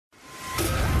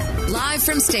Live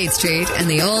from State Street and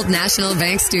the Old National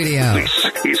Bank Studio. This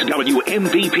is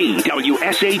WMVP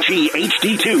WSHE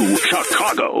HD2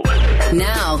 Chicago.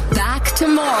 Now, back to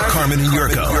more Carmen and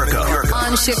Yurko.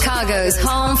 on Chicago's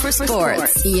home for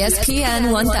sports,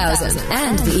 ESPN 1000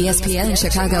 and the ESPN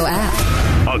Chicago app.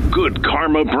 A good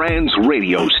Karma Brands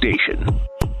radio station.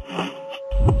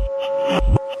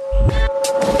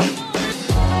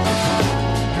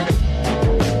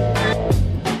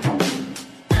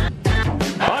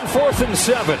 On 4th and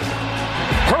 7,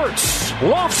 Hurts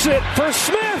lofts it for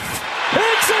Smith.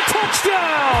 It's a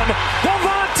touchdown!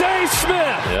 Devontae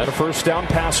Smith! Yeah, a first down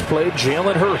pass play.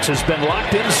 Jalen Hurts has been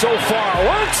locked in so far.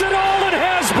 Works it all and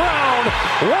has Brown.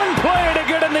 One play to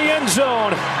get in the end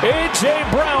zone. A.J.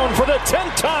 Brown for the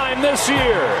 10th time this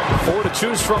year. 4 to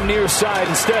choose from near side.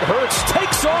 Instead, Hurts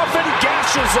takes off and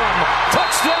gashes him.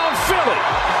 Touchdown, Philly.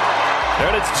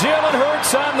 And it's Jalen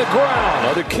Hurts on the ground.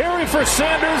 Another carry for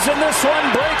Sanders, and this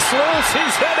one breaks loose.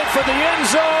 He's headed for the end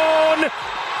zone.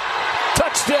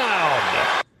 Touchdown.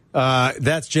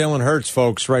 That's Jalen Hurts,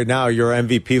 folks, right now, your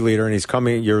MVP leader, and he's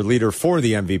coming, your leader for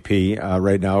the MVP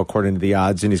right now, according to the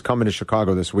odds, and he's coming to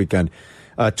Chicago this weekend.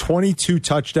 22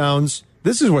 touchdowns.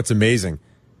 This is what's amazing.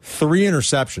 3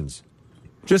 interceptions.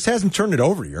 Just hasn't turned it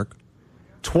over, Yerk.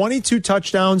 22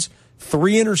 touchdowns,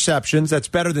 3 interceptions. That's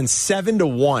better than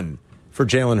 7-1 for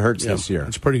Jalen Hurts this year.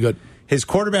 That's pretty good. His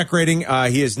quarterback rating,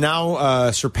 he has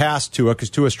now surpassed Tua, because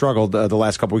Tua struggled the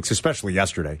last couple weeks, especially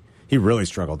yesterday. He really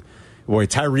struggled. Boy,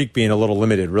 Tyreek being a little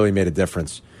limited really made a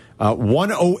difference.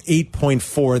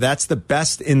 108.4. That's the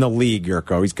best in the league,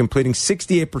 Yurko. He's completing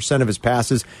 68% of his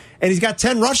passes, and he's got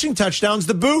 10 rushing touchdowns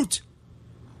to boot.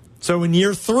 So in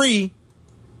year 3,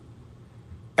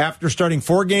 after starting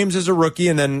 4 games as a rookie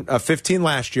and then 15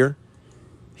 last year,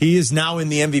 he is now in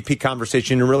the MVP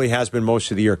conversation and really has been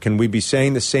most of the year. Can we be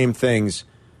saying the same things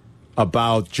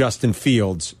about Justin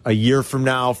Fields a year from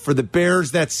now? For the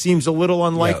Bears, that seems a little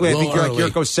unlikely. Yeah, I think, like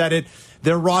Yurko said it,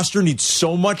 their roster needs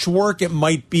so much work, it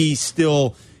might be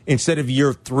still, instead of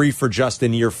year 3 for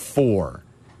Justin, year 4.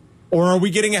 Or are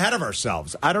we getting ahead of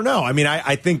ourselves? I don't know. I mean,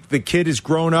 I think the kid has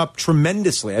grown up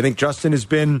tremendously. I think Justin has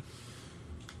been...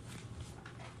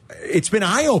 It's been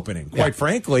eye-opening, quite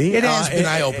frankly. It has been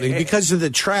eye-opening because of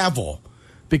the travel,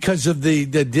 because of the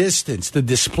distance, the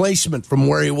displacement from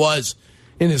where he was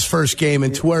in his first game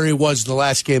and to where he was the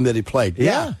last game that he played.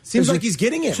 Yeah. Seems like he's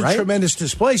getting it, right? It's a tremendous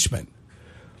displacement.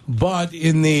 But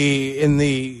in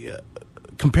the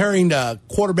comparing to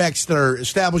quarterbacks that are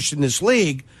established in this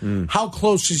league, how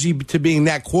close is he to being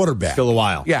that quarterback? Still a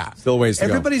while. Yeah. Still a ways to go.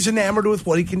 Everybody's enamored with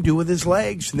what he can do with his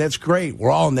legs, and that's great.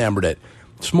 We're all enamored with it.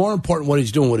 It's more important what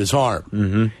he's doing with his arm.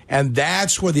 Mm-hmm. And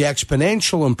that's where the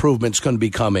exponential improvement's going to be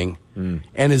coming,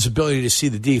 and his ability to see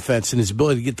the defense and his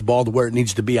ability to get the ball to where it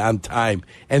needs to be on time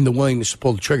and the willingness to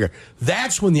pull the trigger.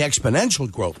 That's when the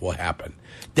exponential growth will happen.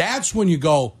 That's when you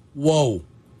go, whoa,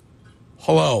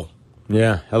 hello.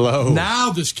 Yeah, hello.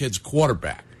 Now this kid's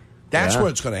quarterback. That's where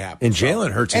it's going to happen. And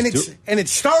Jalen Hurts and it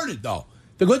started, though.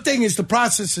 The good thing is the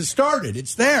process has started.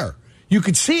 It's there. You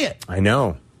can see it. I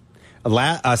know.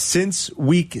 Since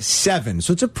week 7.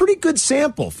 So it's a pretty good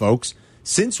sample, folks.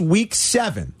 Since week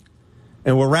 7,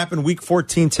 and we're wrapping week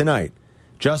 14 tonight,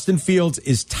 Justin Fields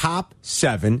is top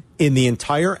 7 in the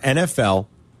entire NFL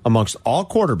amongst all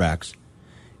quarterbacks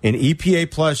in EPA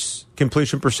plus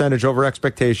completion percentage over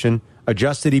expectation,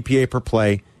 adjusted EPA per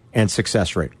play, and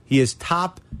success rate. He is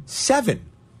top 7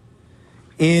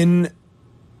 in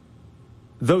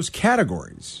those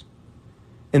categories.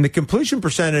 And the completion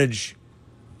percentage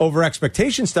over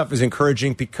expectation stuff is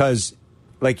encouraging because,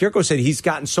 like Yurko said, he's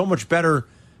gotten so much better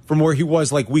from where he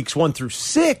was like weeks 1 through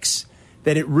 6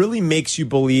 that it really makes you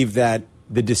believe that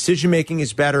the decision-making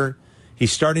is better.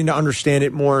 He's starting to understand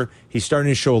it more. He's starting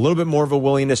to show a little bit more of a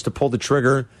willingness to pull the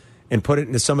trigger and put it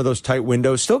into some of those tight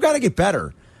windows. Still got to get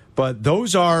better, but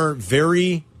those are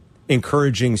very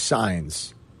encouraging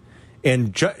signs.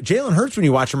 And Jalen Hurts, when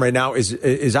you watch him right now,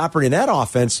 is operating that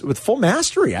offense with full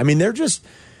mastery. I mean, they're just...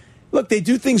 Look, they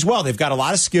do things well. They've got a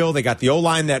lot of skill. They got the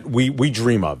O-line that we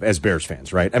dream of as Bears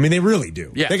fans, right? I mean, they really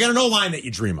do. Yes. They got an O-line that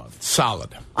you dream of.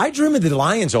 Solid. I dream of the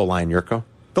Lions O-line, Yurko.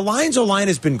 The Lions O-line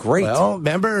has been great. Well,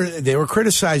 remember, they were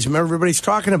criticized. Remember, everybody's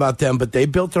talking about them, but they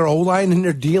built their O-line and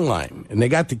their D-line. And they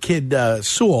got the kid,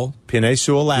 Sewell. Penei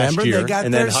Sewell last year,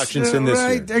 and then Hutchinson this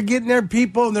year. They're getting their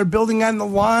people, and they're building on the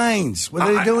lines. What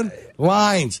are they doing?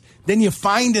 Lines. Then you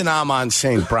find an Amon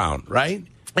St. Brown, right?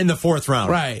 In the 4th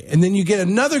round. Right. And then you get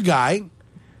another guy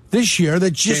this year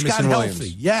that just Jameson got Williams.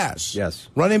 healthy. Yes.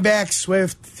 Running back,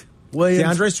 Swift,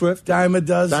 Williams. DeAndre Swift. Dime a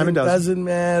dozen. Doesn't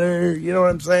matter. You know what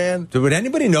I'm saying? Would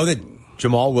anybody know that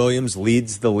Jamal Williams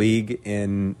leads the league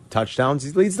in touchdowns?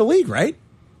 He leads the league, right?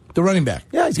 The running back.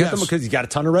 Yeah, he's got them because he's got a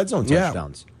ton of red zone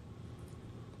touchdowns.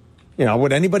 You know,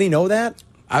 would anybody know that?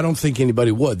 I don't think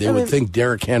anybody would. They would think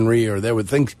Derrick Henry, or they would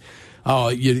think,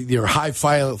 your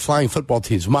high-flying football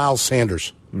teams, Miles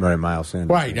Sanders. Right, Miles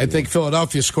Sanders. Right. I think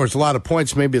Philadelphia scores a lot of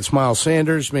points. Maybe it's Miles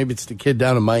Sanders. Maybe it's the kid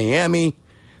down in Miami.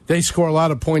 They score a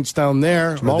lot of points down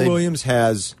there. Jamal Williams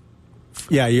has...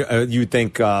 Yeah, you would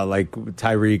think like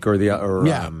Tyreek or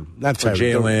not Tyreek,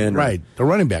 Jalen. Right, the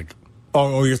running back.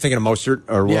 Oh, you're thinking of Mostert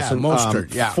or Wilson? Yeah,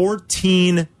 Mostert,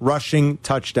 14 rushing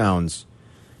touchdowns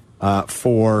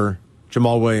for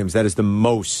Jamal Williams. That is the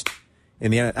most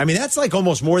in the... I mean, that's like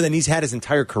almost more than he's had his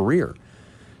entire career.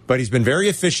 But he's been very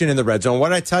efficient in the red zone. What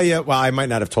did I tell you? Well, I might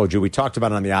not have told you. We talked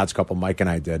about it on the odds couple, Mike and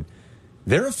I did.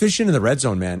 They're efficient in the red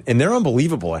zone, man, and they're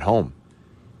unbelievable at home.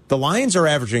 The Lions are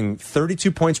averaging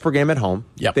 32 points per game at home.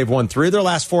 Yep. They've won 3 of their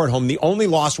last 4 at home. The only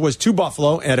loss was to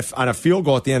Buffalo on a field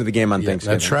goal at the end of the game on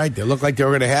Thanksgiving. That's right. They look like they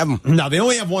were going to have them. Now, they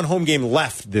only have 1 home game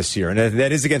left this year, and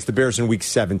that is against the Bears in Week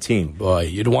 17. Boy,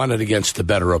 you'd want it against the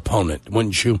better opponent,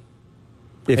 wouldn't you?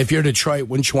 If you're Detroit,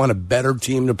 wouldn't you want a better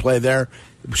team to play there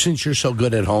since you're so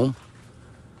good at home?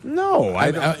 No.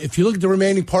 If you look at the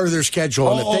remaining part of their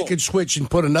schedule, and if they could switch and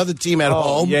put another team at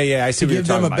home I see to what give you're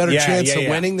them a talking better about. chance of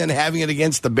winning than having it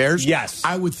against the Bears, yes,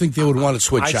 I would think they would want to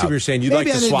switch out. I see what you're saying. You'd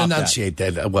Maybe like to swap that. I didn't enunciate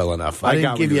that well enough. I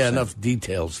didn't give you enough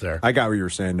details there. I got what you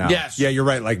were saying now. Yes. Yeah, you're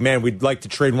right. Like, man, we'd like to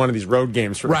trade one of these road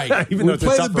games for even though we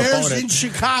play the Bears opponent. in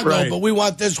Chicago, but we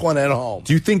want this one at home.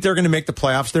 Do you think they're going to make the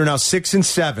playoffs? They're now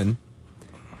 6-7.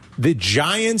 The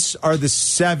Giants are the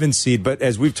 7 seed, but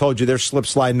as we've told you, they're slip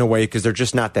sliding away because they're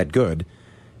just not that good.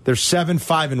 They're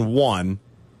 7-5-1.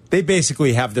 They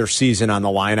basically have their season on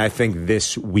the line, I think,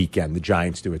 this weekend. The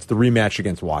Giants do. It's the rematch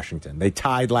against Washington. They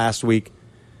tied last week.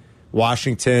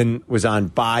 Washington was on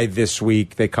bye this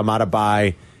week. They come out of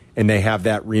bye, and they have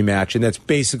that rematch. And that's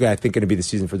basically, I think, going to be the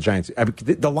season for the Giants.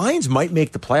 The Lions might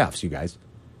make the playoffs, you guys.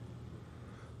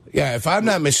 Yeah, if I'm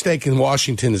not mistaken,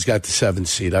 Washington has got the 7th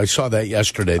seed. I saw that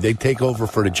yesterday. They take over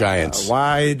for the Giants.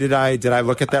 Why did I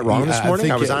look at that wrong this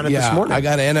morning? I was on it this morning. I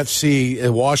got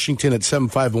NFC. Washington at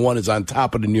 7-5-1 is on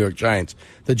top of the New York Giants.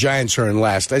 The Giants are in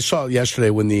last. I saw it yesterday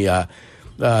when they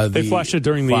flashed it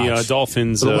during the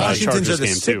Dolphins Chargers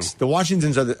game too. The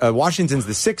Washington's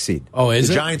the 6th seed. Oh, is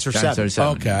the it? Giants are 7.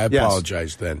 Okay, I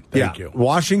apologize then. Thank you.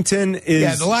 Washington is.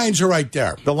 Yeah, the Lions are right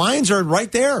there. The Lions are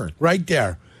right there. Right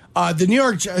there. The New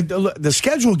York, the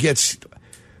schedule gets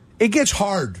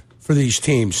hard for these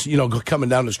teams. You know, coming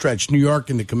down the stretch. New York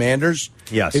and the Commanders.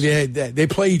 Yes, they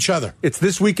play each other. It's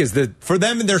this week for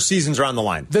them, and their seasons are on the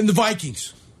line. Then the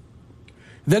Vikings,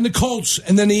 then the Colts,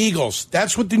 and then the Eagles.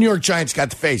 That's what the New York Giants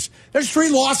got to face. There's 3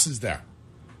 losses there.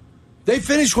 They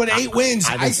finished with 8 wins.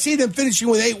 I see them finishing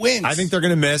with 8 wins. I think they're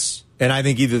going to miss, and I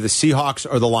think either the Seahawks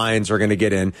or the Lions are going to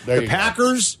get in. The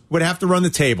Packers would have to run the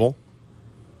table.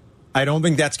 I don't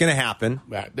think that's going to happen.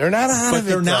 They're not out of it. But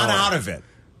they're not out of it.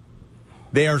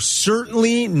 They are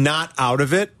certainly not out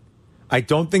of it. I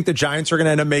don't think the Giants are going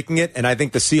to end up making it, and I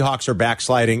think the Seahawks are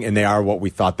backsliding, and they are what we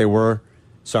thought they were.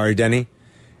 Sorry, Denny.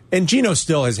 And Geno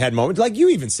still has had moments. Like you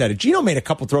even said it. Geno made a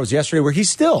couple throws yesterday where he's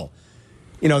still,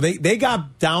 they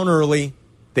got down early.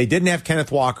 They didn't have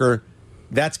Kenneth Walker.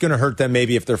 That's going to hurt them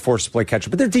maybe if they're forced to play catch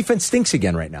up. But their defense stinks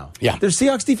again right now. Yeah. Their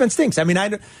Seahawks defense stinks. I mean,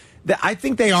 I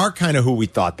think they are kind of who we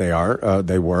thought they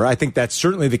were. I think that's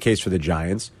certainly the case for the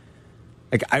Giants.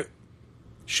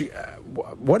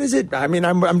 What is it? I mean,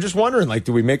 I'm just wondering, like,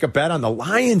 do we make a bet on the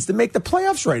Lions to make the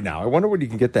playoffs right now? I wonder what you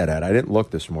can get that at. I didn't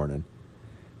look this morning.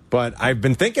 But I've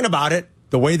been thinking about it,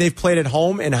 the way they've played at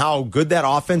home and how good that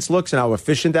offense looks and how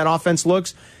efficient that offense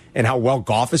looks and how well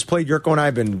Goff has played. Yurko and I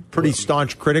have been pretty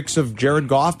staunch critics of Jared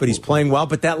Goff, but he's playing well.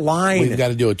 But that line... We've got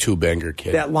to do a 2-banger,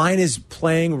 kid. That line is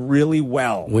playing really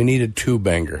well. We need a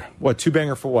 2-banger. What,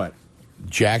 2-banger for what?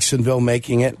 Jacksonville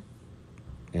making it.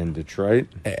 And Detroit?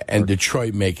 And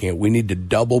Detroit making it. We need to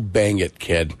double bang it,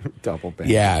 kid. Double bang.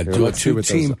 Yeah, do a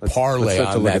 2-team parlay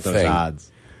on that thing.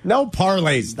 Odds. No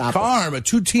parlays. Carm, a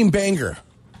 2-team banger.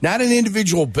 Not an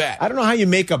individual bet. I don't know how you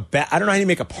make a bet. I don't know how you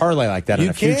make a parlay like that on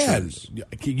the futures.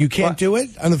 You can't do it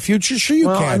on the future? Sure you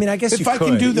can. I mean, I guess if I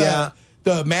can do the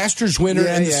Masters winner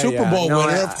and the Super Bowl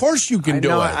winner, of course you can do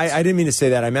it. I didn't mean to say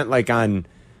that. I meant like on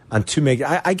to make.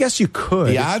 I guess you could.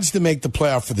 The odds to make the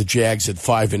playoff for the Jags at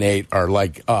 5-8 are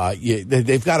like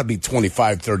they've got to be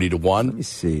 25-30 to 1. Let me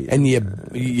see. And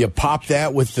you pop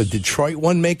that with the Detroit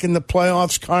one making the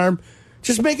playoffs, Carm.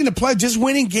 Just making the play, just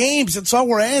winning games. That's all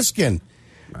we're asking.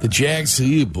 The Jags,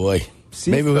 boy.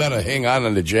 Maybe we got to hang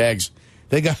on the Jags.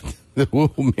 They got the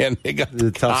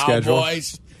tough Cowboys.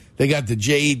 Schedule. They got the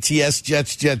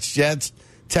Jets,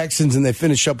 Texans, and they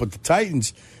finish up with the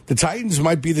Titans. The Titans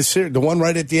might be the one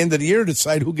right at the end of the year to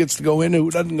decide who gets to go in and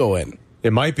who doesn't go in.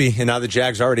 It might be, and now the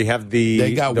Jags already have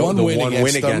they got one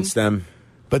win against them.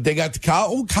 But they got the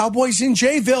Cowboys in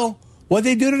Jayville. What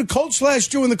they do to the Colts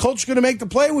last year when the Colts are going to make the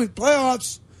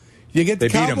playoffs? You get the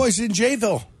Cowboys in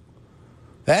Jayville.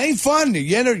 That ain't fun.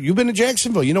 You've been to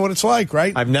Jacksonville. You know what it's like,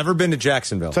 right? I've never been to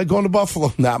Jacksonville. It's like going to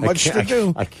Buffalo. Not much to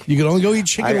do. You can only go eat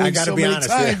chicken wings so many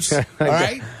times. Yeah. All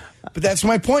right? But that's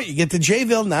my point. You get to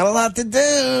Jayville, not a lot to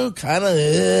do. Kind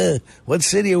of, what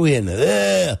city are we in?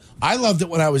 I loved it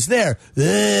when I was there.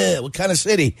 What kind of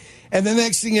city? And the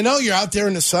next thing you know, you're out there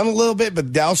in the sun a little bit,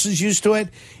 but Dallas is used to it.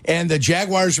 And the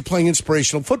Jaguars are playing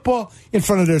inspirational football in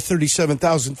front of their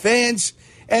 37,000 fans.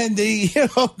 And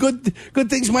good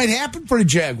things might happen for the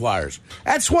Jaguars.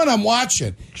 That's what I'm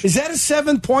watching. Is that a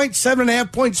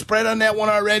 7.5 point spread on that one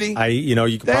already? You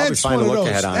can probably find a look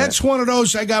ahead on it. That's one of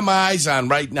those I got my eyes on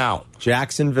right now.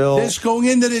 Jacksonville. This going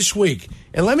into this week.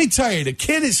 And let me tell you, the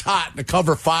kid is hot in the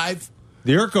cover 5.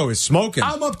 The Urco is smoking.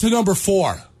 I'm up to number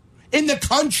 4 in the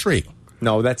country.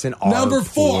 No, that's in our number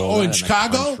 4. Pool. Oh, in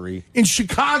Chicago? In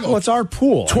Chicago. Well, it's our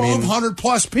pool. 1,200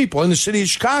 plus people in the city of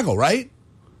Chicago, right?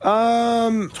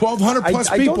 1,200 plus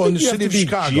people in the city of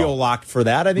Chicago. Geo-locked for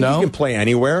that. I think you can play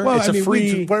anywhere. Well, it's a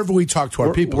free wherever we talk to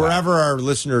our people, wherever our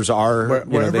listeners are,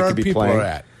 wherever they could our be people playing. are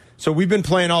at. So we've been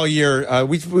playing all year.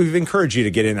 We've encouraged you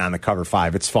to get in on the Cover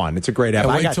 5. It's fun. It's a great app.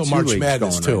 And wait till March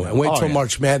Madness too. And wait till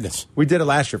March Madness. We did it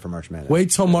last year for March Madness.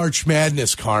 Wait till March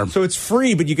Madness, Carm. So it's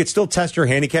free, but you could still test your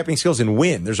handicapping skills and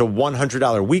win. There's a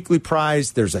 $100 weekly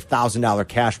prize. There's a $1,000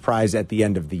 cash prize at the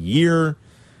end of the year.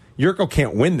 Yurko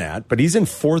can't win that, but he's in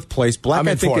 4th place. Black,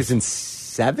 I think, is in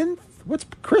 7th.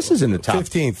 Chris is in the top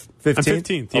 15th.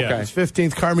 15th. Yeah, okay. It's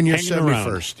 15th. Carmen, you're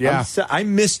 71st. Yeah, I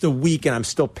missed a week, and I'm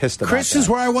still pissed about Chris that. is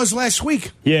where I was last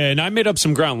week. Yeah, and I made up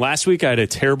some ground. Last week I had a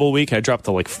terrible week. I dropped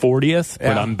to like 40th,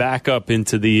 but I'm back up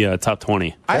into the top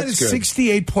 20. I had a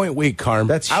 68-point week, Carm.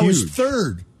 That's huge. I was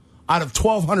 3rd out of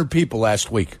 1,200 people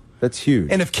last week. That's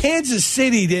huge. And if Kansas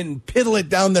City didn't piddle it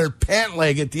down their pant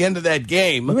leg at the end of that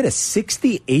game. You had a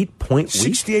 68-point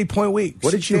week? 68-point week.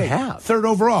 What did you have? 3rd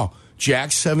overall.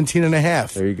 Jax,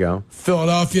 17.5. There you go.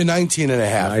 Philadelphia, 19.5.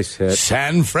 Nice hit.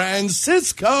 San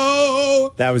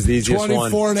Francisco. That was the easiest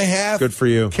 24.5. Good for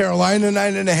you. Carolina,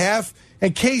 9.5.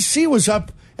 And KC was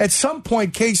up. At some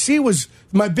point, KC was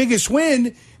my biggest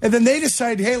win. And then they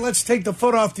decided, hey, let's take the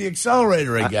foot off the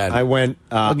accelerator again. I went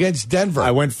against Denver.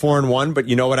 I went 4-1, but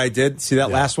you know what I did? See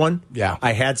that last one? Yeah.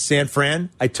 I had San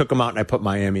Fran. I took them out and I put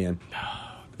Miami in.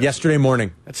 Yesterday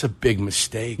morning. That's a big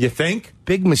mistake. You think?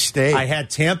 Big mistake. I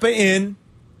had Tampa in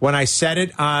when I set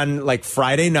it on like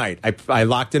Friday night. I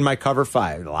locked in my Cover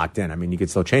 5. Locked in. I mean, you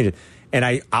could still change it. And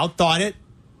I outthought it.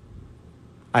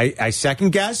 I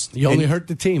second guessed. You only hurt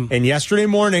the team. And yesterday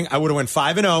morning, I would have went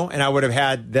 5-0, and I would have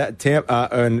had that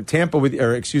Tampa with,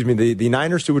 or excuse me, the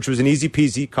Niners too, which was an easy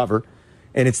peasy cover.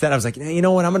 And instead, I was like, you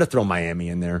know what? I'm going to throw Miami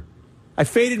in there. I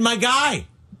faded my guy.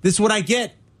 This is what I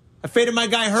get. I faded my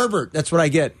guy Herbert. That's what I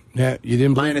get. Yeah, you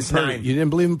didn't believe in Purdy. -9. You didn't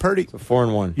believe in Purdy. So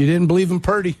 4-1. You didn't believe in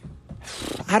Purdy.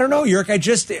 I don't know, Yerk.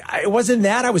 It wasn't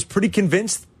that. I was pretty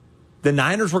convinced the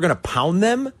Niners were going to pound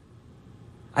them.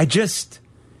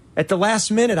 At the last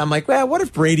minute, I'm like, well, what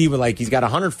if Brady he's got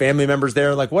 100 family members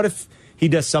there? Like, what if he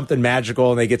does something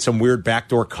magical and they get some weird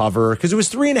backdoor cover? Because it was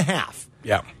 3.5.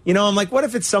 Yeah. I'm like, what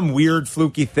if it's some weird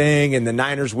fluky thing and the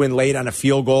Niners win late on a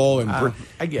field goal and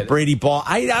I get it. Brady ball?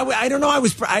 I don't know.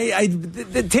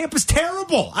 The Tampa's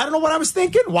terrible. I don't know what I was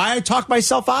thinking. Why I talked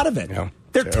myself out of it. Yeah,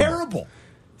 They're terrible.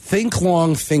 Think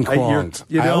long, think wrong.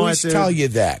 I always tell you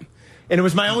that. And it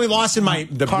was my only loss in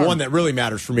the one that really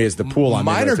matters for me is the pool.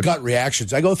 Mine are gut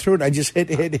reactions. I go through it. I just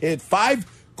hit 5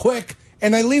 quick,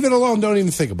 and I leave it alone. Don't even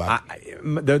think about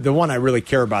it. The one I really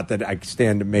care about that I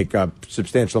stand to make a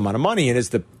substantial amount of money in is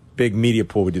the big media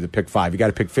pool. We do the pick 5. You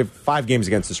got to pick 5 games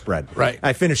against the spread. Right.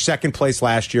 I finished 2nd place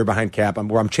last year behind Cap.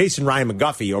 I'm chasing Ryan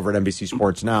McGuffey over at NBC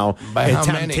Sports now. By how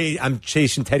many? I'm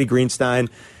chasing Teddy Greenstein.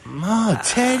 Oh,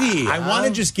 Teddy. I want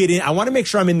to just get in. I want to make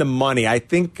sure I'm in the money. I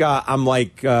think I'm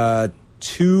like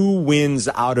 2 wins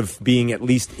out of being at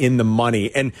least in the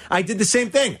money. And I did the same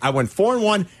thing. I went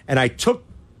 4-1, and I took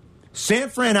San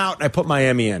Fran out, and I put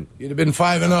Miami in. You'd have been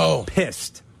 5-0.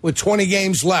 Pissed. With 20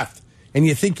 games left. And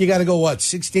you think you got to go,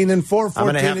 16-4, 14-6? I'm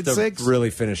going to have to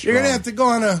really finish You're going to have to go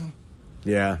on a...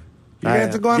 Yeah. You're going to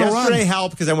have to go on a run. Yesterday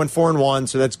helped because I went 4-1,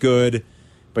 so that's good.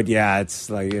 But, yeah, it's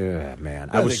like, man.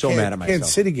 I was so mad at myself.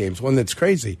 Kansas City game's one that's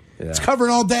crazy. Yeah. It's covered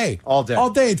all day. All day.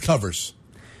 All day it covers.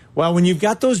 Well, when you've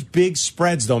got those big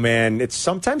spreads, though, man, it's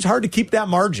sometimes hard to keep that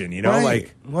margin, Right.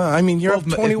 Well, I mean, you're up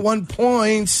 21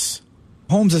 points.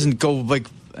 Holmes doesn't go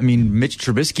Mitch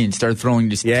Trubisky and started throwing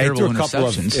just terrible he threw a couple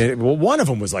interceptions. One of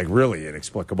them was like really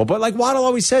inexplicable. But like Waddle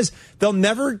always says, they'll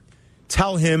never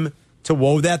tell him to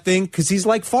woe that thing because he's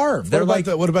like Favre.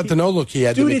 What about the no-look he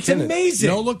had dude, to McKinnon? It's amazing.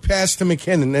 No-look pass to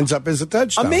McKinnon ends up as a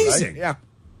touchdown. Amazing. Right? Yeah.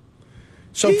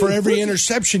 So for every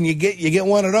interception, you get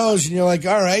one of those, and you're like,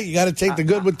 all right, you got to take the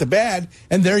good with the bad,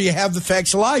 and there you have the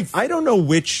facts of life. I don't know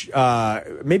which,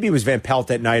 maybe it was Van Pelt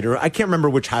at night, or I can't remember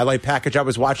which highlight package I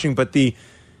was watching, but the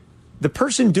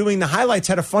person doing the highlights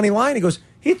had a funny line. He goes,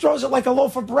 he throws it like a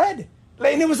loaf of bread.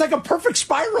 And it was like a perfect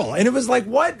spiral. And it was like,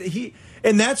 what?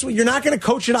 And that's what, you're not going to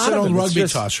coach it out of him. It's an old rugby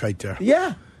toss right there.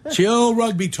 Yeah. It's the old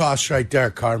rugby toss right there,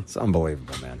 Carm. It's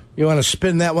unbelievable, man. You want to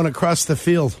spin that one across the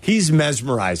field. He's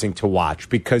mesmerizing to watch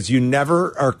because you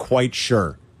never are quite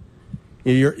sure.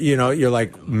 You're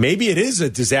like, maybe it is a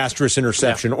disastrous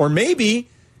interception, or maybe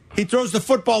he throws the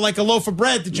football like a loaf of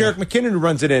bread to Jerick McKinnon, who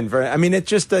runs it in. It's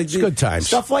just it's good times.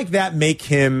 Stuff like that make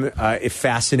him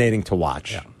fascinating to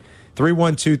watch.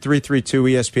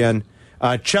 312-332-ESPN.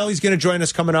 Chelly's going to join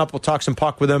us coming up. We'll talk some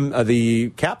puck with him.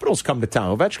 The Capitals come to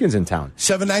town. Ovechkin's in town.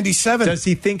 797. Does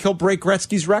he think he'll break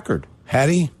Gretzky's record? Had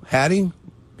he?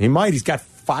 He might. He's got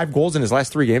 5 goals in his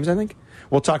last 3 games, I think.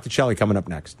 We'll talk to Chelly coming up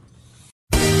next.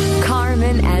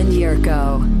 Carmen and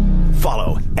Yurko.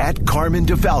 Follow at Carmen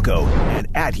DeFalco and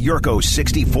at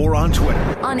Yurko64 on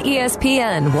Twitter. On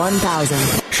ESPN 1000.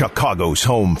 Chicago's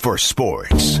home for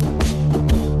sports.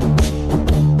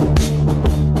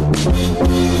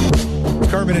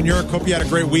 Carmen and Yurko, hope you had a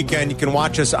great weekend. You can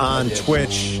watch us on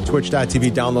Twitch,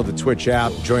 twitch.tv. Download the Twitch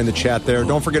app. Join the chat there.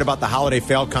 Don't forget about the Holiday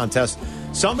Fail Contest.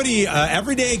 Somebody,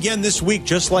 every day again this week,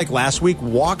 just like last week,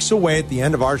 walks away at the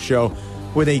end of our show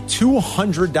with a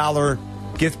 $200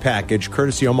 gift package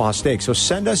courtesy Omaha Steak. So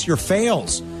send us your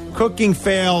fails. Cooking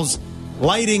fails,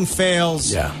 lighting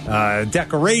fails,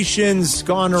 decorations,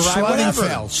 gone awry,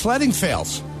 whatever. Sledding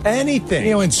fails. Anything.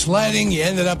 You went sledding, you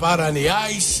ended up out on the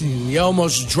ice, and you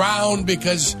almost drowned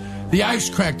because the ice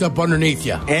cracked up underneath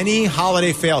you. Any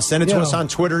holiday fail, send it to us on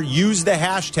Twitter. Use the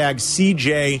hashtag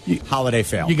CJ Holiday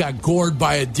Fail. You got gored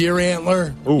by a deer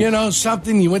antler. Ooh.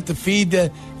 Something. You went to feed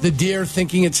the deer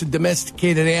thinking it's a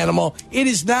domesticated animal. It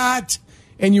is not.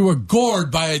 And you were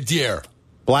gored by a deer.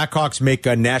 Blackhawks make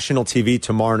a national TV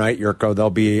tomorrow night, Yurko.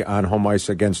 They'll be on home ice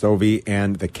against Ovi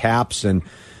and the Caps. And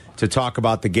to talk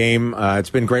about the game,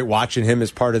 it's been great watching him as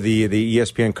part of the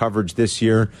ESPN coverage this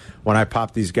year. When I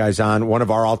pop these guys on, one of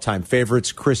our all-time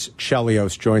favorites, Chris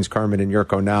Chelios, joins Carmen and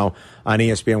Yurko now on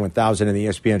ESPN 1000 and the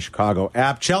ESPN Chicago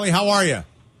app. Chelly, how are you?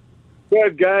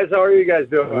 Good, guys. How are you guys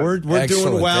doing? We're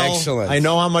doing well. Excellent. I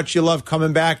know how much you love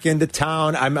coming back into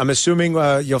town. I'm assuming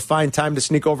you'll find time to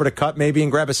sneak over to Cut maybe and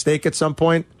grab a steak at some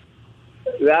point.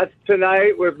 That's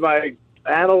tonight with my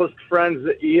analyst friends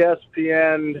at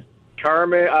ESPN.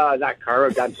 Carmen, not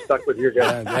Carmen, got stuck with your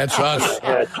guy. That's us.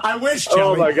 I wish, Joey. Joey.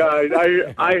 Oh, my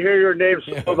God. I hear your name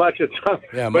so much. But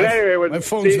anyway, with my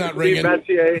phone's not ringing.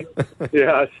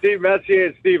 Steve Messier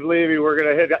and Steve Levy, we're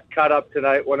going to hit Cut Up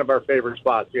tonight, one of our favorite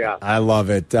spots, I love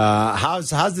it.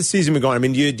 How's the season been going? I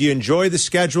mean, do you enjoy the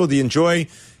schedule? Do you enjoy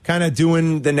kind of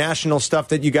doing the national stuff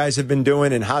that you guys have been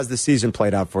doing? And how's the season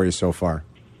played out for you so far?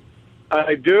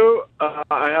 I do.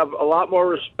 I have a lot more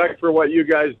respect for what you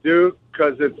guys do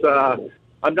because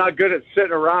I'm not good at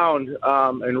sitting around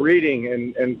and reading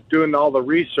and doing all the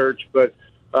research, but it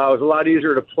was a lot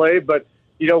easier to play. But,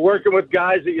 working with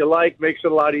guys that you like makes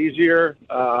it a lot easier.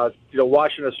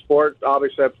 Watching a sport,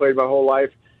 obviously I played my whole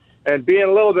life. And being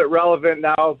a little bit relevant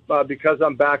now because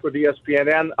I'm back with ESPN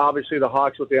and obviously the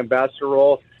Hawks with the ambassador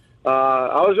role.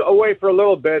 I was away for a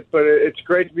little bit, but it's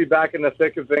great to be back in the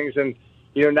thick of things. And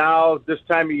now this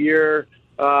time of year,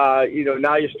 now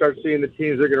you start seeing the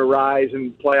teams that are going to rise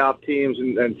and playoff teams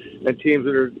and teams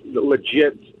that are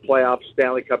legit playoff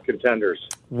Stanley Cup contenders.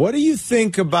 What do you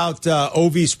think about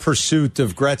Ovi's pursuit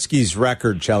of Gretzky's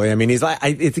record, Chelly? I mean,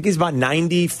 I think he's about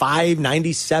 95,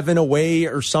 97 away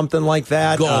or something like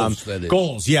that. Goals, that is.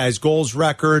 Goals, yeah, his goals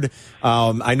record.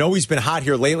 I know he's been hot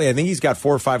here lately. I think he's got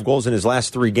 4 or 5 goals in his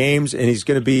last 3 games, and he's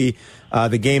going to be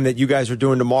the game that you guys are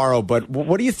doing tomorrow. But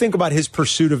what do you think about his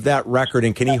pursuit of that record,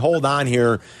 and can he hold on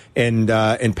here and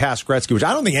pass Gretzky, which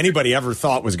I don't think anybody ever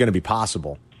thought was going to be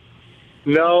possible?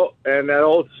 No, and that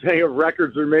old saying of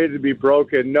records are made to be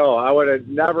broken. No, I would have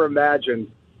never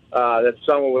imagined that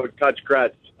someone would touch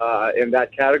Gretz in that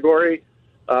category.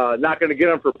 Not going to get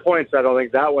him for points. I don't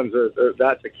think that one's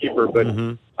that's a keeper. But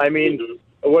I mean,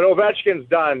 what Ovechkin's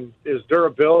done is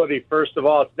durability. First of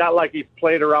all, it's not like he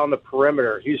played around the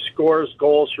perimeter. He scores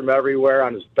goals from everywhere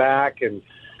on his back and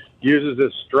uses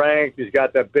his strength. He's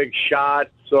got that big shot.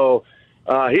 So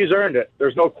he's earned it.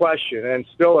 There's no question, and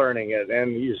still earning it.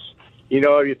 And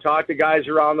You talk to guys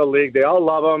around the league, they all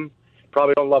love him.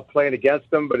 Probably don't love playing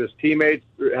against him, but his teammates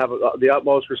have the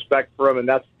utmost respect for him, and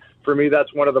for me,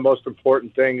 that's one of the most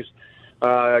important things.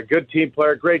 Good team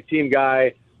player, great team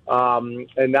guy,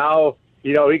 and now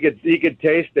he could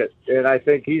taste it, and I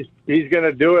think he's going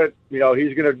to do it.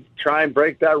 He's going to try and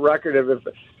break that record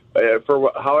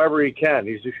for however he can.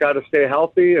 He's just got to stay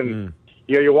healthy, and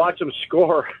you watch him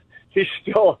score, he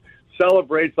still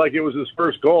celebrates like it was his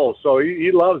first goal, so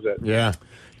he loves it. Yeah.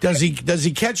 Does he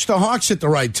catch the Hawks at the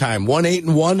right time?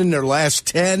 1-8-1 in their last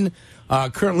 10.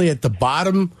 Currently at the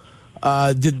bottom.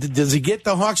 Does he get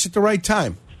the Hawks at the right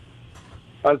time?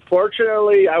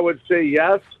 Unfortunately, I would say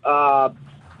yes. But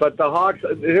the Hawks.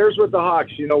 Here's what the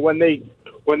Hawks. When they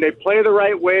play the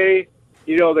right way,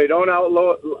 they don't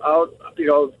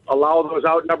allow those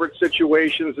outnumbered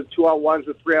situations, the 2-on-1s,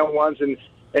 the 3-on-1s,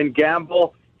 and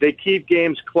gamble. They keep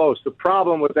games close. The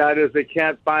problem with that is they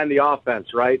can't find the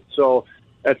offense, right? So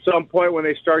at some point when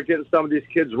they start getting some of these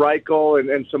kids, Reichel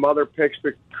and some other picks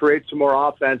to create some more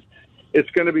offense,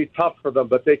 it's going to be tough for them.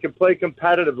 But they can play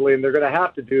competitively, and they're going to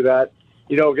have to do that,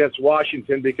 against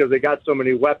Washington because they got so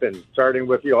many weapons, starting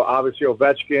with, obviously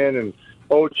Ovechkin and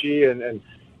Ochi and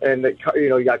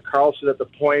you got Carlson at the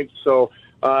point. So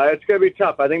it's going to be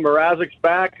tough. I think Mrazek's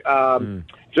back.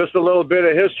 Just a little bit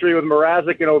of history with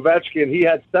Mrazek and Ovechkin. He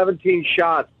had 17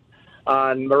 shots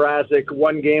on Mrazek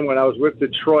one game when I was with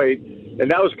Detroit, and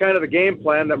that was kind of the game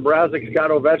plan, that Mrazek's got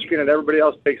Ovechkin and everybody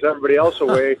else takes everybody else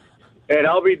away. And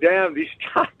I'll be damned, he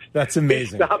stopped. That's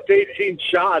amazing. He stopped 18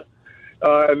 shots,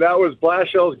 and that was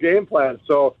Blashill's game plan.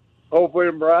 So hopefully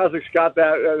Mrazek's got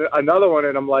that another one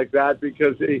in him like that,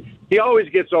 because he always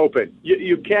gets open.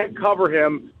 You can't cover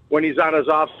him when he's on his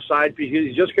offside.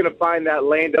 He's just going to find that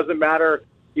lane. Doesn't matter,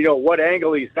 what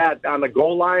angle he's at, on the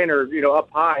goal line or, up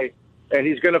high, and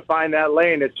he's going to find that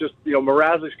lane. It's just,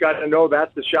 Mrazek's got to know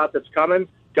that's the shot that's coming,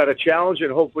 got to challenge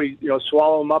and hopefully,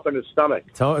 swallow him up in his stomach.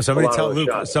 Somebody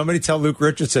tell Luke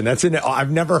Richardson.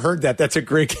 I've never heard that. That's a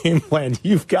great game plan.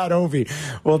 You've got Ovi.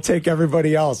 We'll take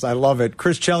everybody else. I love it.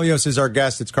 Chris Chelios is our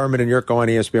guest. It's Carmen and Yurko on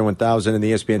ESPN 1000 and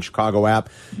the ESPN Chicago app.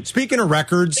 Speaking of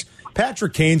records,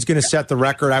 Patrick Kane's going to set the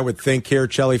record, I would think, here,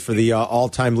 Chelly, for the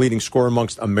all-time leading scorer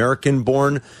amongst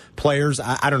American-born players.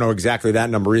 I don't know exactly that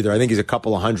number either. I think he's a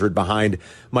couple of hundred behind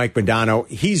Mike Modano.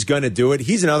 He's going to do it.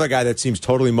 He's another guy that seems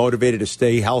totally motivated to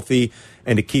stay healthy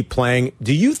and to keep playing.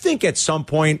 Do you think at some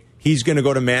point he's going to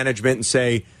go to management and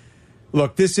say,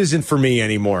 look, this isn't for me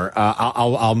anymore.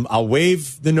 I'll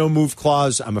waive the no-move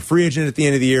clause. I'm a free agent at the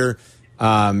end of the year.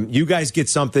 You guys get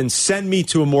something. Send me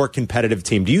to a more competitive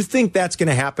team. Do you think that's going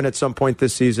to happen at some point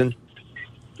this season?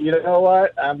 You know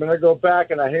what? I'm going to go back,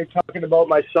 and I hate talking about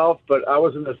myself, but I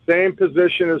was in the same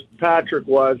position as Patrick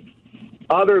was,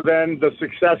 other than the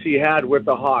success he had with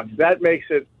the Hawks. That makes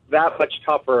it that much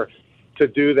tougher to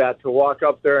do that, to walk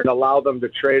up there and allow them to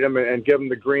trade him and give him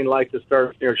the green light to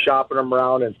start shopping him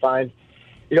around and find,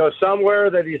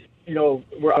 somewhere that he's,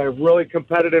 we're a really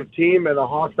competitive team, and the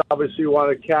Hawks obviously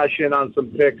want to cash in on some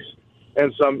picks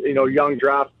and some, young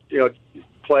draft,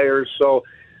 players. So,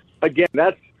 again,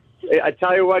 I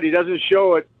tell you what, he doesn't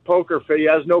show it poker face. He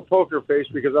has no poker face,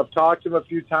 because I've talked to him a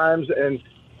few times, and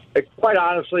quite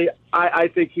honestly, I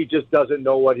think he just doesn't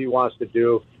know what he wants to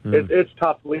do. It's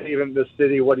tough leaving the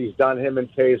city, what he's done, him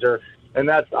and Taser, and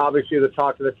that's obviously the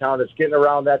talk of the town. It's getting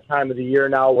around that time of the year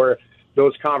now where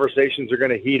those conversations are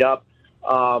going to heat up.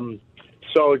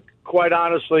 So quite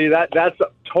honestly, that's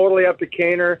totally up to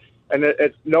Kaner, and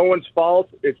it's no one's fault.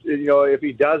 It's, if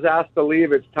he does ask to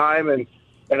leave, it's time, and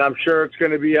I'm sure it's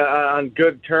going to be on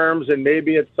good terms, and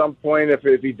maybe at some point,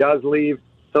 if he does leave,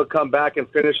 he'll come back and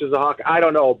finish as a Hawk. I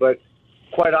don't know, but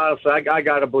quite honestly, I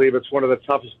got to believe it's one of the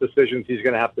toughest decisions he's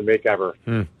going to have to make ever.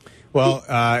 Well,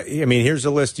 here's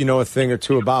a list you know a thing or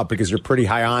two about, because you're pretty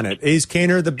high on it. Is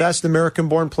Kaner the best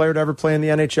American-born player to ever play in the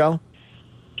NHL?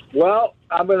 Well,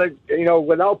 I'm going to,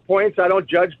 without points, I don't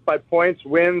judge by points,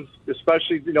 wins,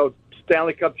 especially,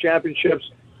 Stanley Cup championships.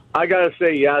 I got to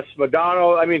say yes.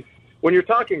 Modano, when you're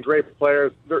talking great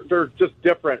players, they're just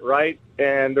different, right?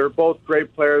 And they're both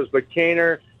great players. But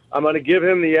Kaner, I'm going to give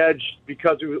him the edge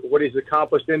because of what he's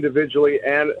accomplished individually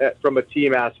and from a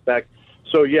team aspect.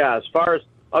 So, yeah, as far as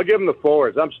I'll give him the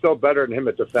forwards. I'm still better than him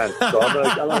at defense. So I'm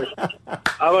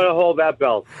gonna hold that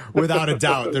belt. Without a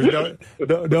doubt. There's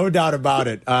no doubt about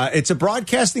it. It's a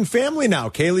broadcasting family now.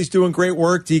 Kaylee's doing great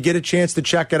work. Do you get a chance to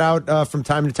check it out from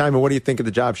time to time? And what do you think of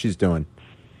the job she's doing?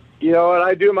 You know what?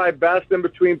 I do my best in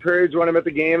between periods when I'm at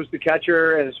the games to catch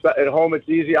her. And at home, it's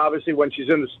easy, obviously, when she's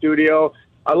in the studio.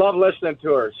 I love listening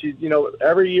to her. She,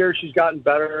 every year she's gotten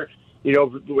better.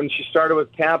 When she started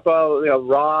with Tampa,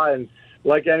 Raw, and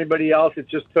like anybody else. It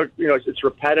just took, it's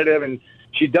repetitive, and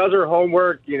she does her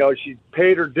homework. She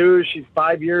paid her dues. She's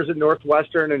 5 years at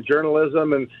Northwestern in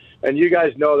journalism, and you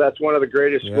guys know that's one of the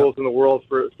greatest schools in the world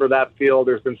for that field.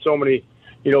 There's been so many,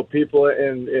 people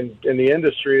in the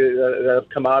industry that have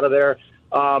come out of there.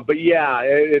 But yeah,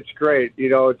 it's great.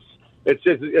 It's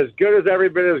just as good as every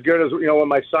bit as good as when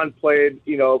my son played,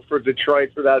 for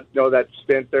Detroit for that that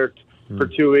stint there for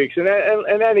 2 weeks, and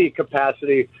in any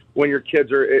capacity when your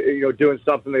kids are doing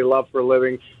something they love for a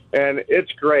living. And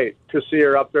it's great to see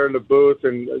her up there in the booth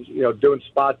and doing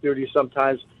spot duty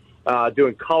sometimes,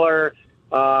 doing color.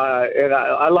 And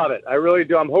I love it. I really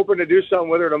do. I'm hoping to do something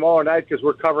with her tomorrow night because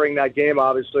we're covering that game,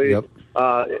 obviously, at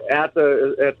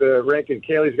the rink. And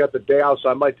Kaylee's got the day off, so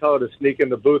I might tell her to sneak in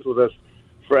the booth with us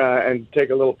and take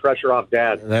a little pressure off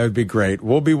Dad. That would be great.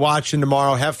 We'll be watching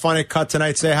tomorrow. Have fun at Cut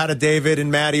tonight. Say hi to David and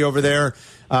Maddie over there.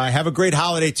 Have a great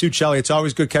holiday, too, Chelly. It's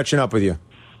always good catching up with you.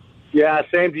 Yeah,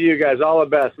 same to you guys. All the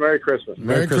best. Merry Christmas.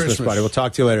 Merry Christmas, buddy. We'll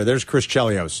talk to you later. There's Chris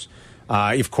Chelios.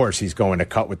 Of course, he's going to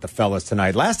Cut with the fellas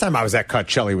tonight. Last time I was at Cut,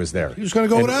 Chelly was there. He was going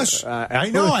to go with us. I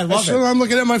know. I love it. I'm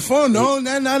looking at my phone. No,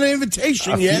 not an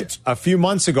invitation yet. A few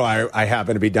months ago, I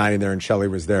happened to be dining there, and Chelly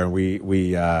was there, and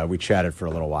we chatted for a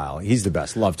little while. He's the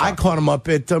best. Love talking. I caught him up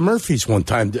at Murphy's one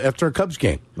time after a Cubs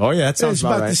game. Oh, yeah. That sounds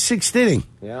about right. the sixth inning.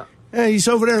 Yeah. Hey, he's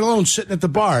over there alone sitting at the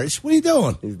bar. What are you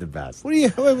doing? He's the best. What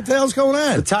the hell's going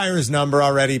on? Retire his number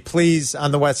already, please,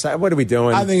 on the west side. What are we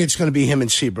doing? I think it's going to be him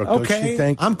and Seabrook. Okay. Don't you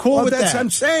think? I'm cool with that's that. what I'm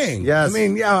saying. Yes. I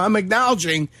mean, I'm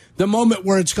acknowledging the moment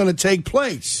where it's going to take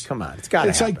place. Come on. It's got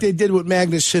to happen. It's like they did with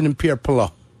Magnuson and Pierre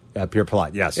Pelot. Pierre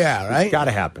Pelot, yes. Yeah, right? It's got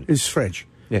to happen. It's French.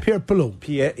 Yeah. Pierre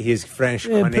Pelot. He's French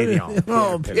Canadian. Pierre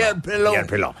Pelot. Pierre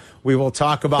Pelot. We will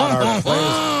talk about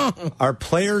our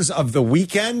players of the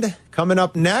weekend coming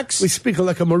up next. We speak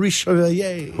like a Maurice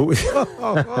Chevalier.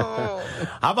 How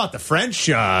about the French?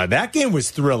 That game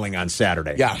was thrilling on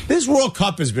Saturday. Yeah. This World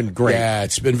Cup has been great. Yeah,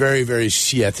 it's been very, very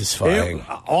satisfying.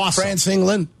 Awesome. France,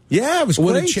 England. Yeah, it was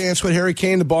with great. a chance with Harry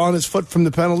Kane, the ball on his foot from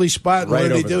the penalty spot. And Right what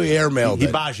did over he do? there. He airmailed He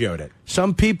it. Baggio'd it.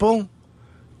 Some people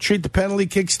treat the penalty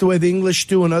kicks the way the English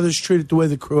do, and others treat it the way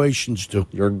the Croatians do.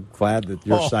 You're glad that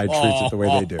your side treats it the way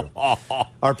they do.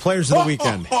 Our players of the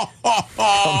weekend coming up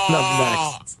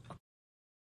next.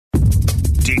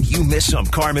 Did you miss some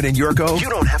Carmen and Yurko? You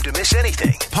don't have to miss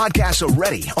anything. Podcasts are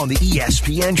ready on the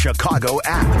ESPN Chicago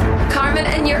app. Carmen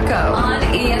and Yurko on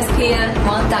ESPN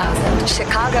 1000,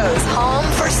 Chicago's home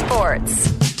for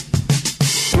sports.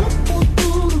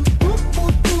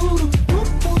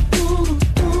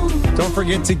 Don't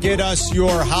forget to get us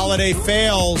your holiday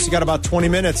fails. You got about 20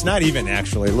 minutes, not even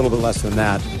actually, a little bit less than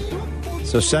that.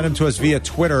 So send them to us via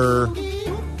Twitter.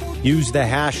 Use the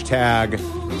hashtag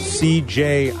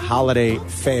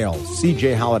CJHolidayFail.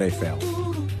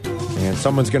 CJHolidayFail. And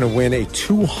someone's going to win a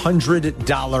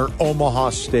 $200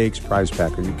 Omaha Steaks prize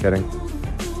pack. Are you kidding?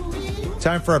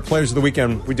 Time for our Players of the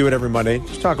Weekend. We do it every Monday.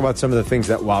 Just talk about some of the things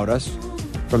that wowed us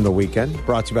from the weekend.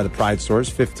 Brought to you by the Pride Stores,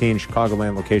 15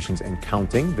 Chicagoland locations and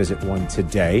counting. Visit one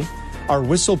today. Our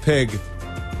Whistle Pig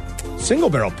single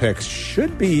barrel picks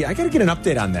should be, I got to get an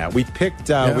update on that. We picked,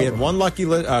 we had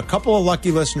a couple of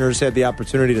lucky listeners had the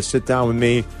opportunity to sit down with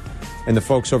me and the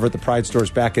folks over at the Pride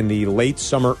Stores back in the late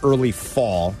summer, early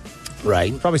fall.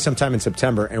 Right. Probably sometime in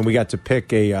September. And we got to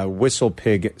pick a Whistle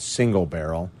Pig single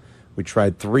barrel. We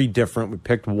tried 3 different. We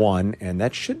picked one, and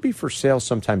that should be for sale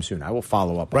sometime soon. I will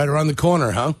follow up. Right around the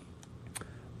corner, huh?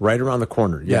 Right around the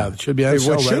corner. Yeah, it should be on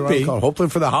sale. Should be. Hopefully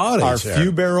for the holidays. Our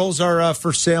few barrels are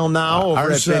for sale now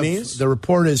over at Binny's. The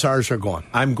report is ours are gone.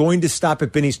 I'm going to stop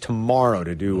at Binny's tomorrow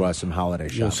to do some holiday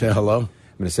shopping. You'll say hello? I'm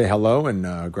going to say hello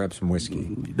and grab some whiskey.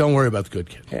 Don't worry about the good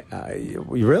kid.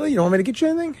 You really? You don't want me to get you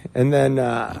anything? And then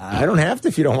I don't have to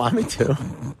if you don't want me to.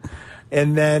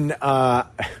 And then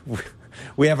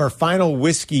we have our final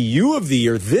Whiskey U of the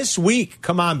year this week.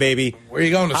 Come on, baby. Where are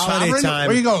you going to Sovereign? Time.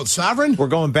 Where are you going, Sovereign? We're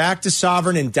going back to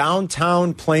Sovereign in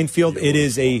downtown Plainfield. It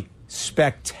is a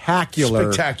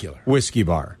spectacular whiskey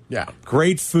bar. Yeah.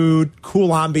 Great food, cool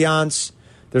ambiance.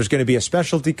 There's going to be a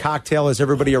specialty cocktail as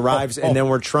everybody arrives, and then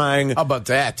we're trying how about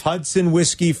that? Hudson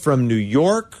whiskey from New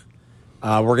York.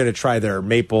 We're going to try their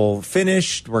maple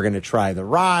finished. We're going to try the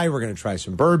rye. We're going to try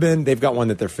some bourbon. They've got one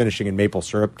that they're finishing in maple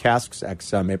syrup casks,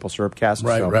 maple syrup casks.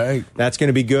 Right, so right. That's going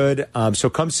to be good. So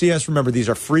come see us. Remember, these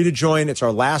are free to join. It's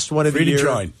our last one of the year. Free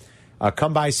to join.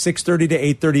 Come by 6:30 to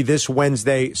 8:30 this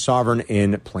Wednesday, Sovereign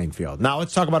in Plainfield. Now,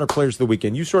 let's talk about our players of the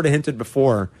weekend. You sort of hinted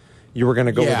before you were going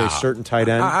to go with a certain tight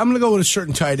end. I'm going to go with a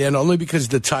certain tight end only because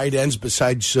the tight ends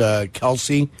besides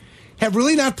Kelsey have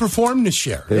really not performed this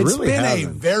year. It's been a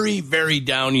very, very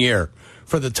down year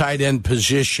for the tight end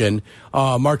position.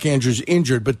 Mark Andrews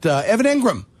injured, but Evan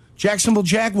Engram Jacksonville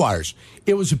Jaguars.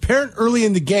 It was apparent early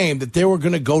in the game that they were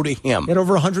going to go to him. He had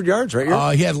over 100 yards,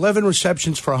 right? He had 11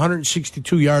 receptions for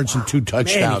 162 yards and 2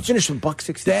 touchdowns. Man, he finished with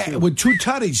 $162. With 2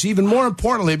 tutties, even more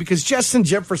importantly, because Justin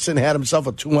Jefferson had himself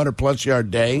a 200-plus yard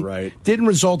day. Right. Didn't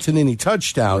result in any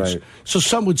touchdowns. Right. So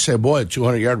some would say, boy, a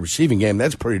 200-yard receiving game,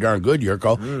 that's pretty darn good,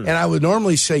 Yurko. And I would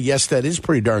normally say, yes, that is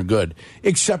pretty darn good,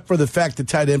 except for the fact the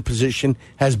tight end position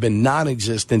has been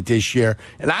non-existent this year.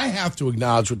 And I have to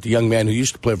acknowledge what the young man who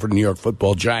used to play for the New York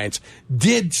Football Giants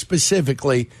did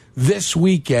specifically this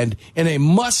weekend in a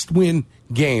must-win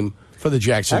game for the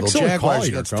Jacksonville Jaguars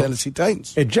against the Tennessee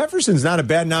Titans. And Jefferson's not a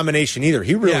bad nomination either.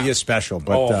 He really is special,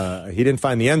 but he didn't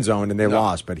find the end zone and they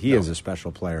lost, but he is a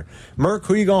special player. Merck,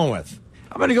 who are you going with?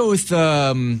 I'm going to go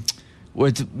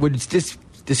with what's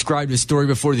described a story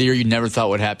before the year you never thought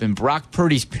would happen. Brock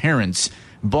Purdy's parents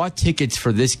bought tickets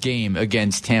for this game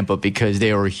against Tampa because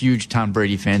they were huge Tom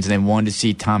Brady fans and they wanted to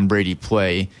see Tom Brady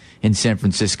play in San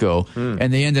Francisco.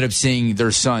 And they ended up seeing their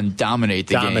son dominate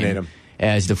the game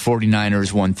as the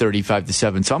 49ers won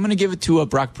 35-7. So I'm going to give it to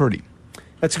Brock Purdy.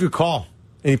 That's a good call.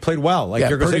 And he played well. Like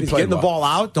you're going to say, he's getting the ball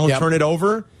out. Don't turn it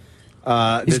over.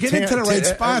 He's getting into the right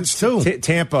spots, too.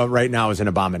 Tampa right now is an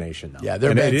abomination, though. Yeah,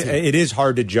 they're bad. It is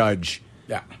hard to judge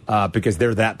because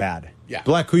they're that bad. Yeah.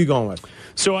 Black, who are you going with?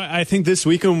 So I think this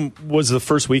weekend was the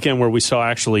first weekend where we saw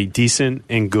actually decent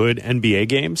and good NBA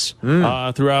games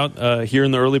throughout here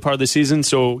in the early part of the season.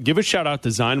 So give a shout out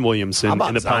to Zion Williamson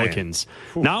and the Pelicans.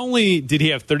 Not only did he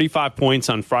have 35 points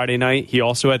on Friday night, he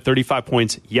also had 35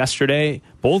 points yesterday.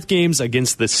 Both games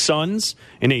against the Suns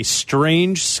in a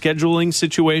strange scheduling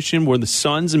situation where the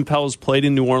Suns and Pels played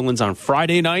in New Orleans on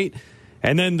Friday night.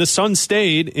 And then the Suns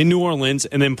stayed in New Orleans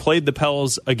and then played the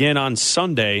Pels again on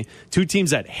Sunday. Two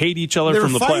teams that hate each other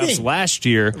from the playoffs last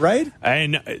year. Right?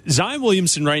 And Zion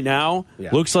Williamson right now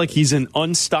looks like he's an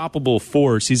unstoppable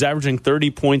force. He's averaging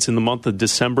 30 points in the month of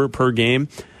December per game.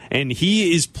 And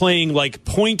he is playing like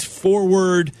point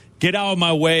forward, get out of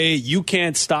my way, you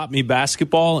can't stop me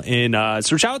basketball. And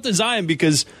so shout out to Zion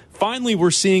because finally we're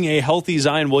seeing a healthy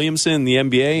Zion Williamson in the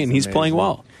NBA and he's playing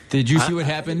well. Did you see what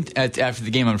happened after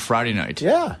the game on Friday night?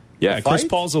 Yeah. Chris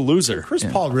Paul's a loser. Chris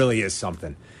Paul really is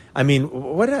something. I mean,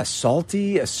 what a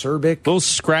salty, acerbic. Little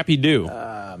scrappy do.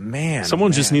 Man.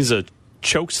 Someone just needs to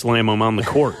choke slam him on the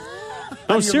court.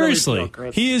 No, seriously.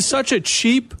 Really he is such a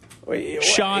cheap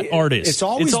shot artist. It's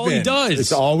all he does.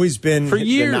 It's always been for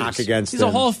years. The knock against he's him.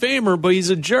 A Hall of Famer, but he's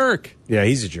a jerk. Yeah,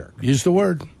 he's a jerk. Use the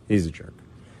word. He's a jerk.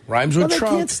 Rhymes with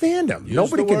Trump. They can't stand him.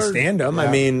 Nobody can stand him. Yeah.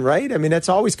 I mean, right? I mean, that's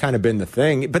always kind of been the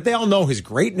thing. But they all know his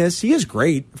greatness. He is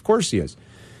great. Of course he is.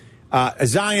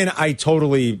 Zion, I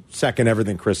totally second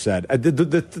everything Chris said.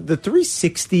 The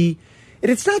 360,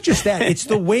 and it's not just that. It's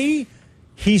the way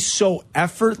he so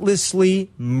effortlessly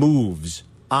moves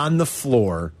on the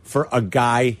floor for a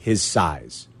guy his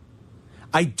size.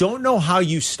 I don't know how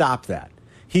you stop that.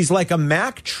 He's like a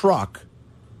Mack truck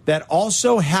that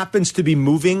also happens to be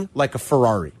moving like a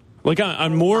Ferrari. Like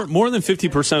on more than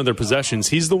 50% of their possessions,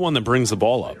 he's the one that brings the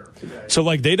ball up. So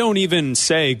like they don't even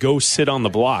say go sit on the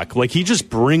block. Like he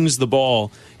just brings the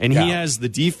ball and he has the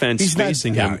defense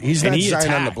facing him. He's and not he attacks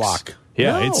on the block.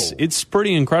 Yeah, No. it's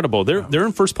pretty incredible. They're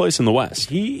in first place in the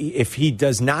West. If he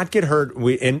does not get hurt,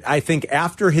 and I think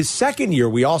after his second year,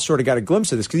 we all sort of got a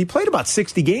glimpse of this because he played about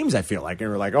 60 games. I feel like, and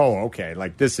we're like, oh, okay,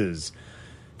 like this is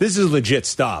legit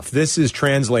stuff. This is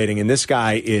translating, and this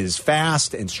guy is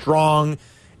fast and strong.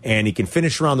 And he can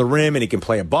finish around the rim, and he can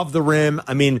play above the rim.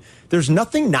 I mean, there's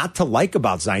nothing not to like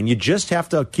about Zion. You just have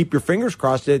to keep your fingers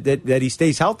crossed that he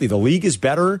stays healthy. The league is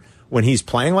better when he's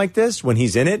playing like this, when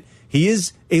he's in it. He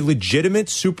is a legitimate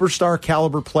superstar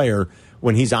caliber player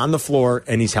when he's on the floor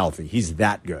and he's healthy. He's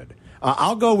that good.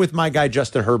 I'll go with my guy,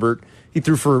 Justin Herbert. He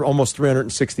threw for almost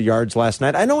 360 yards last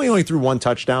night. I know he only threw one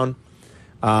touchdown.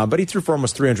 But he threw for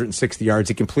almost 360 yards.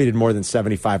 He completed more than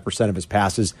 75% of his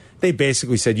passes. They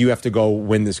basically said, you have to go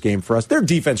win this game for us. Their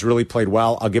defense really played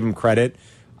well. I'll give them credit.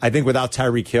 I think without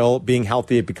Tyreek Hill being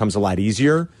healthy, it becomes a lot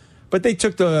easier. But they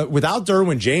took without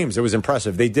Derwin James, it was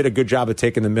impressive. They did a good job of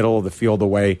taking the middle of the field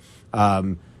away.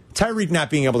 Tyreek not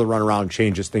being able to run around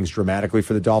changes things dramatically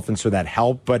for the Dolphins, so that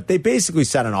helped. But they basically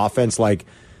set an offense like,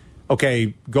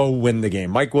 okay, go win the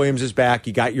game. Mike Williams is back.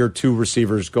 You got your two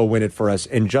receivers. Go win it for us.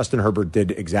 And Justin Herbert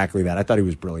did exactly that. I thought he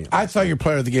was brilliant. I thought your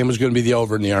player of the game was going to be the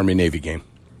over in the Army-Navy game.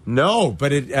 No,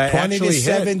 but it 20 actually to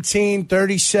 17,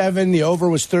 37. The over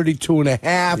was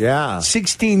 32.5. Yeah.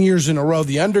 16 years in a row.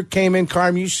 The under came in.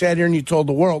 Carm, you sat here and you told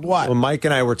the world what? Well, Mike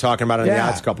and I were talking about it in the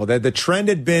Odds Couple. The trend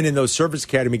had been in those Service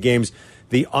Academy games,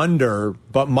 the under.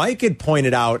 But Mike had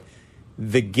pointed out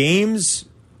the games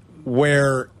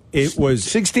where It was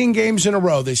 16 games in a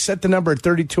row. They set the number at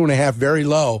 32.5, very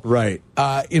low. Right.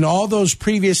 In all those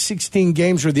previous 16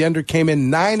 games where the under came in,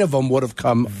 9 of them would have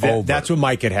come over. That's what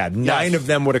Mike had. 9 of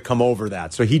them would have come over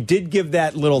that. So he did give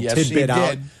that little tidbit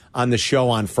out on the show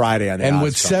on Friday. And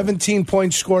with 17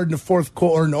 points scored in the fourth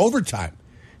quarter in overtime.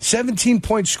 17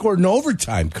 points scored in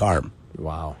overtime, Carm.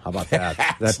 Wow, how about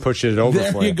that? That pushes it over for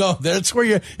you. There you go. That's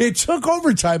where it took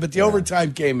overtime, but the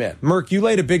overtime came in. Merck, you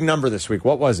laid a big number this week.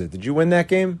 What was it? Did you win that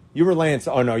game? You were laying.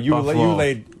 Oh no, you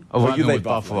laid. You laid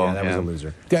Buffalo. Yeah, that was a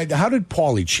loser. How did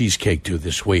Paulie Cheesecake do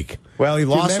this week? Well, he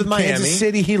lost with Miami. Kansas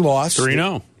City, he lost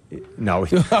 3-0. No.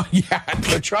 Yeah,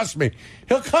 but trust me.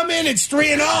 He'll come in, it's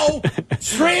 3-0.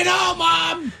 It's 3-0,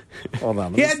 Mom. Hold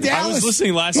on. Dallas. I was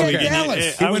listening last week.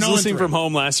 I was listening from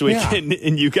home last week,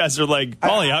 and you guys are like,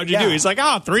 Paulie, how'd you do? He's like,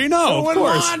 3-0, of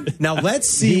course. Now, let's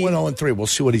see. He went 0-3. We'll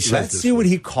see what he says. Let's see what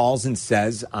he calls and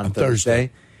says on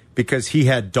Thursday. Because he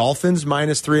had Dolphins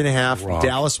minus 3.5,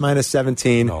 Dallas minus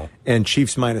 17, and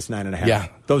Chiefs minus 9.5. Yeah.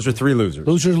 Those are 3 losers.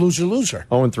 Loser.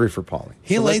 0-3 for Paulie.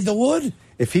 He laid the wood.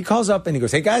 If he calls up and he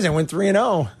goes, hey, guys, I went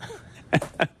 3-0,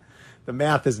 the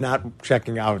math is not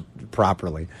checking out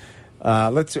properly.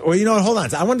 Hold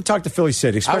on. I want to talk to Philly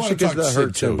Sid, especially because of the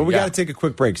hurt too. But we got to take a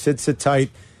quick break. Sid, sit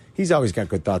tight. He's always got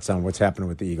good thoughts on what's happening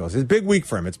with the Eagles. It's a big week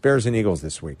for him. It's Bears and Eagles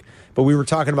this week. But we were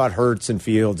talking about Hurts and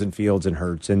Fields and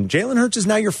Hurts. And Jalen Hurts is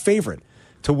now your favorite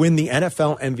to win the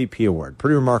NFL MVP award.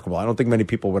 Pretty remarkable. I don't think many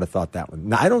people would have thought that one.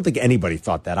 Now, I don't think anybody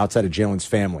thought that outside of Jalen's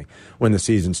family when the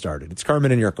season started. It's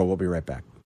Carmen and Yurko. We'll be right back.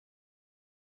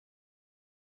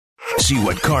 See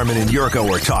what Carmen and Yurko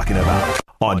are talking about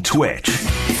on Twitch.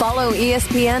 Follow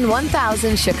ESPN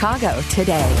 1000 Chicago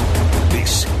today.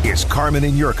 This is Carmen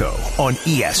and Yurko on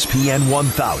ESPN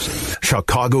 1000,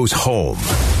 Chicago's home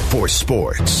for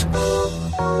sports.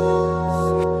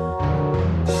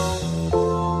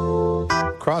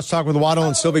 Crosstalk with Waddle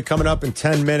and Sylvie coming up in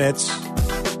 10 minutes.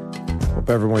 Hope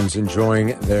everyone's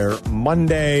enjoying their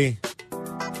Monday.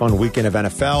 Fun weekend of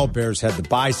NFL. Bears had the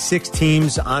bye. 6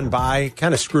 teams on bye.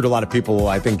 Kind of screwed a lot of people,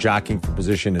 I think, jockeying for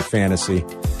position in fantasy.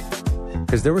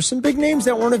 Because there were some big names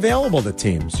that weren't available to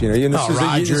teams. This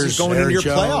is going into your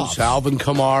playoffs. Alvin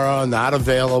Kamara, not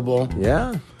available.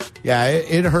 Yeah. Yeah,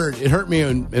 it hurt. It hurt me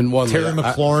in one Terry league.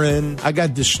 McLaurin. I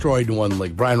got destroyed in one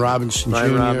league. Brian Robinson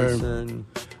Jr.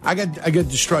 I got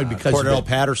destroyed because Cordell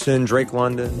Patterson, Drake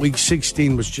London. Week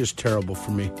 16 was just terrible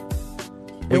for me.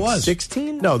 It was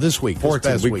 16? No, this week.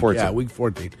 14. Week 14. Yeah, week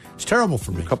 14. It's terrible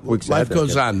for me. A couple weeks. Life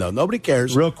goes on, though. Nobody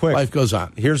cares. Real quick. Life goes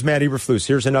on. Here's Matt Eberflus.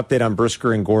 Here's an update on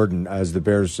Brisker and Gordon as the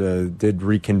Bears did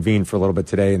reconvene for a little bit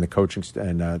today, and the coach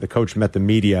met the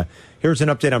media. Here's an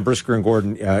update on Brisker and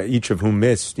Gordon, each of whom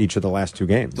missed each of the last 2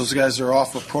 games. Those guys are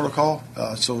off of protocol.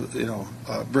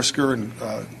 Brisker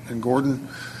and Gordon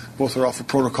both are off of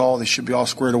protocol. They should be all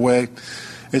squared away.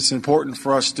 It's important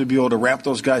for us to be able to ramp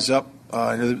those guys up.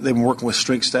 They've been working with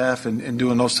strength staff and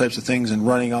doing those types of things and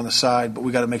running on the side, but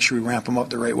we got to make sure we ramp them up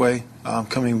the right way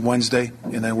coming Wednesday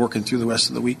and then working through the rest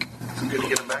of the week. Good to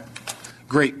get them back?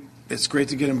 Great. It's great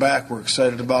to get him back. We're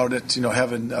excited about it.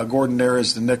 Having Gordon there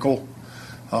as the nickel,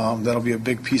 that'll be a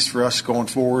big piece for us going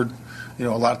forward. A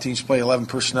lot of teams play 11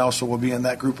 personnel, so we'll be in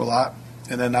that group a lot.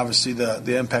 And then obviously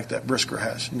the impact that Brisker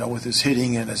has, with his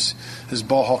hitting and his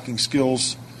ball hawking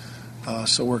skills.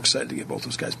 So we're excited to get both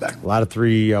those guys back. A lot of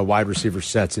 3 wide receiver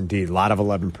sets, indeed. A lot of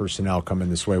 11 personnel coming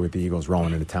this way with the Eagles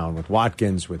rolling into town with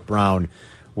Watkins, with Brown,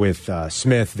 with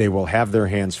Smith. They will have their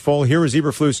hands full. Here was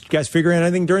Eberflus. You guys figure out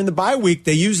anything during the bye week?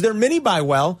 They used their mini bye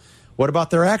well. What about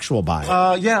their actual bye?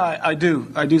 I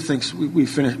do. I do think we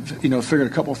figured a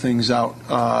couple things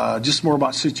out. Just more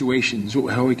about situations,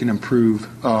 how we can improve,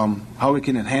 how we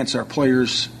can enhance our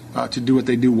players to do what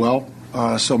they do well.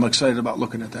 So I'm excited about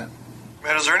looking at that.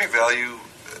 Matt, is there any value,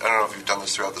 I don't know if you've done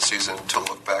this throughout the season, to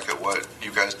look back at what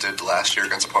you guys did last year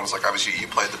against opponents? Like, obviously, you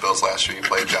played the Bills last year, you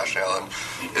played Josh Allen.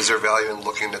 Is there value in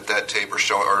looking at that tape or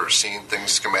seeing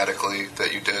things schematically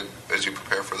that you did as you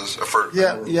prepare for this?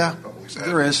 Yeah,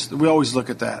 there is. We always look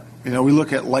at that. We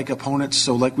look at like opponents.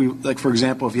 So, for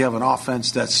example, if you have an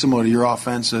offense that's similar to your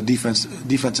offense, a defense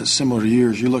that's similar to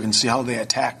yours, you look and see how they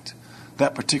attacked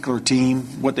that particular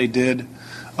team, what they did.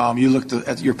 You looked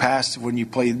at your past when you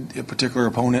played a particular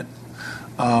opponent,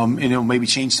 maybe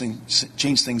change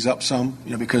things up some,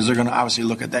 because they're going to obviously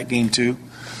look at that game too.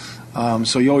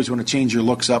 So you always want to change your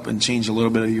looks up and change a little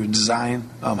bit of your design,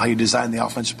 how you design the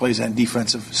offensive plays and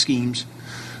defensive schemes.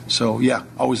 So, yeah,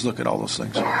 always look at all those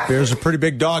things. Bears a pretty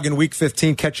big dog in Week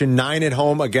 15, catching 9 at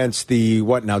home against the,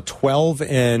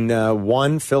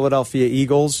 12-1 Philadelphia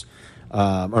Eagles.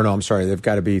 They've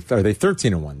got to be, are they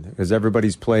 13-1? Because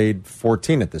everybody's played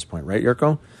 14 at this point, right,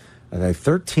 Yurko? Are they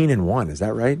 13-1? Is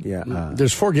that right? Yeah.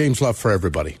 There's 4 games left for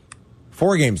everybody.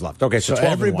 4 games left. Okay, so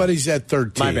 12 everybody's at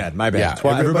 13. My bad.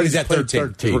 Yeah, Everybody's at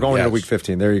 13. We're going into week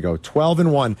 15. There you go.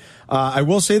 12-1. I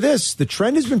will say this. The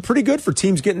trend has been pretty good for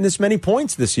teams getting this many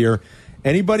points this year.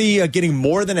 Anybody getting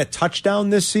more than a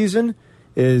touchdown this season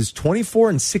is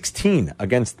 24-16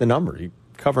 against the number. You're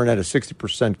covering at a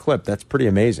 60% clip. That's pretty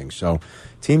amazing. So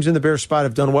teams in the Bears spot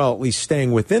have done well, at least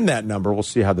staying within that number. We'll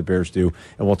see how the Bears do,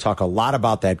 and we'll talk a lot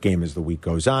about that game as the week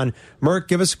goes on. Merck,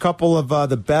 give us a couple of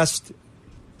the best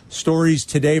stories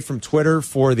today from Twitter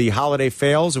for the holiday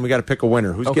fails, and we got to pick a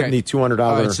winner. Who's getting the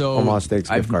 $200 Omaha Steaks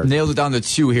gift card? I've nailed it down to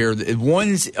 2 here.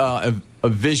 One's a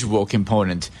visual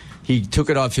component. He took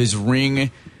it off his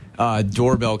Ring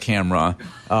doorbell camera.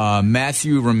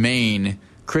 Matthew Remain,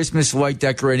 Christmas light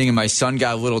decorating, and my son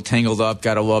got a little tangled up.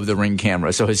 Gotta love the Ring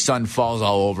camera. So his son falls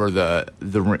all over the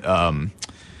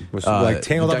like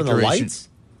tangled up in the lights?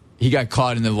 He got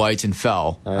caught in the lights and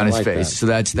fell on his face. That. So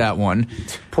that's that one.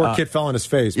 Poor kid fell on his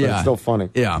face, but it's still funny.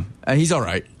 Yeah, he's all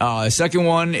right. Second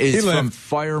one is from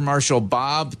Fire Marshal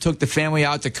Bob. Took the family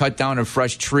out to cut down a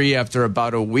fresh tree. After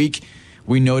about a week,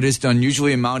 we noticed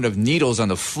unusually amount of needles on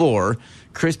the floor.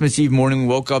 Christmas Eve morning,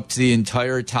 woke up to the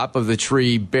entire top of the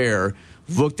tree bare.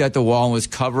 Looked at the wall and was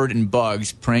covered in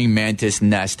bugs. Praying mantis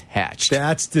nest hatched.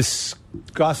 That's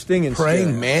disgusting. And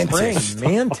praying mantis.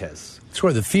 Praying mantis. It's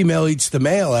where the female eats the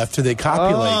male after they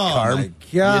copulate, Carm. My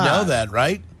God. You know that,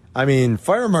 right? I mean,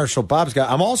 Fire Marshal Bob's got...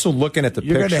 I'm also looking at the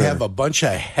picture. You're going to have a bunch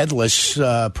of headless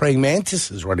praying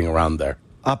mantises running around there.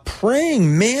 A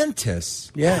praying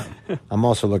mantis? Yeah. I'm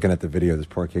also looking at the video of this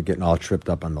poor kid getting all tripped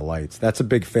up on the lights. That's a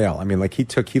big fail. I mean, like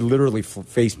he literally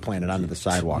face planted onto the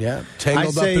sidewalk. Yeah,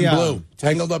 tangled up in blue.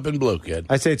 Tangled up in blue, kid.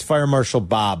 I say it's Fire Marshal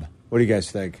Bob. What do you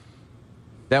guys think?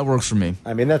 That works for me.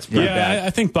 I mean, that's pretty bad. I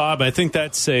think, Bob, I think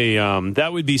that's that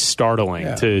would be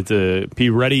startling to be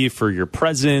ready for your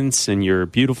presents and your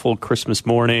beautiful Christmas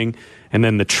morning, and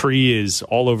then the tree is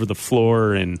all over the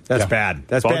floor and that's bad.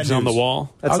 That's bugs bad on the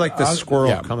wall. That's like the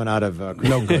squirrel coming out of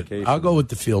no good. I'll go with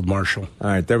the field marshal. All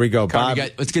right, there we go. Bob.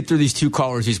 Let's get through these 2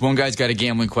 callers. These one guy's got a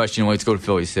gambling question. Let's go to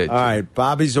Philly Sid. All right,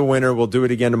 Bobby's a winner. We'll do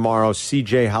it again tomorrow.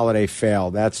 CJ Holiday Fail.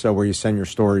 That's where you send your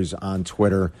stories on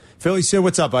Twitter. Philly Sid,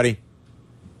 what's up, buddy?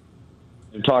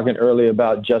 They're talking earlier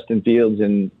about Justin Fields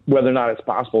and whether or not it's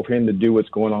possible for him to do what's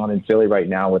going on in Philly right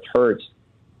now with Hurts.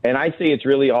 And I say it's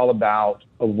really all about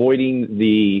avoiding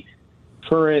the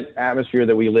current atmosphere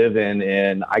that we live in,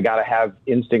 and I got to have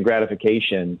instant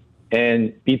gratification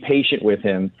and be patient with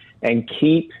him and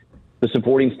keep the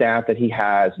supporting staff that he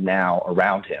has now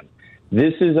around him.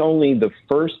 This is only the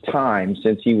first time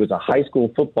since he was a high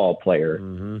school football player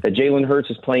that Jalen Hurts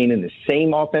is playing in the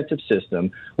same offensive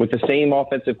system with the same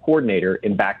offensive coordinator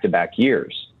in back-to-back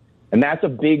years. And that's a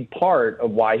big part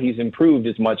of why he's improved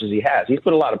as much as he has. He's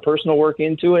put a lot of personal work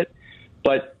into it,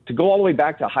 but to go all the way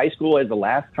back to high school as the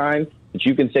last time that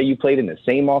you can say you played in the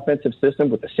same offensive system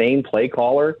with the same play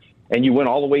caller and you went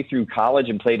all the way through college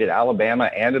and played at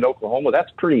Alabama and at Oklahoma,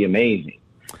 that's pretty amazing.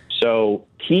 So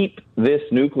keep this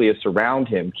nucleus around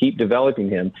him, keep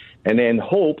developing him, and then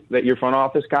hope that your front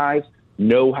office guys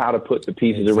know how to put the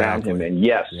pieces around him. And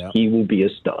yes, he will be a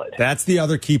stud. That's the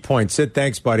other key point. Sid,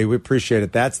 thanks, buddy. We appreciate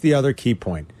it. That's the other key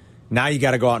point. Now you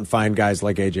got to go out and find guys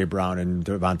like A.J. Brown and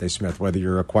Devontae Smith, whether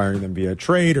you're acquiring them via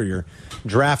trade or you're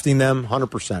drafting them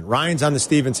 100%. Ryan's on the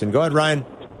Stevenson. Go ahead, Ryan.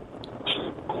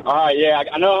 All right, yeah,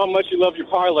 I know how much you love your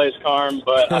parlays, Carm,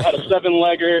 but I had a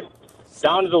 7-legger.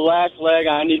 Down to the last leg,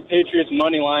 I need Patriots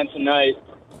money line tonight.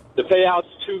 The payout's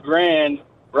 $2,000.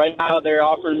 Right now, they're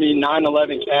offering me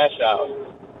 9-11 cash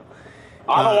out.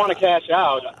 I don't want to cash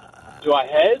out. Do I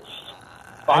hedge?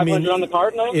 500 on the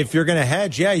Cardinals? If you're going to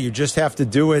hedge, you just have to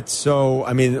do it. So,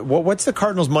 I mean, what's the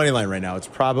Cardinals money line right now? It's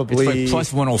probably like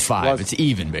plus 105. It's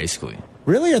even, basically.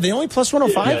 Really? Are they only plus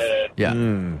 105?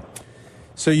 Yeah.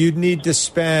 So you'd need to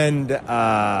spend.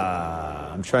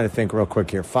 I'm trying to think real quick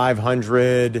here.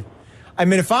 500. I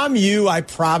mean, if I'm you, I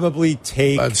probably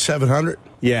take... About 700?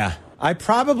 Yeah. I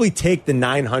probably take the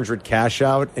 900 cash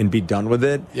out and be done with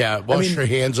it. Yeah, wash your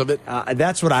hands of it.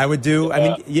 That's what I would do. I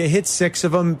mean, you hit 6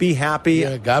 of them, be happy.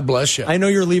 Yeah, God bless you. I know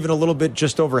you're leaving a little bit,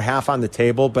 just over half on the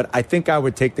table, but I think I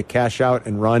would take the cash out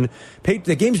and run.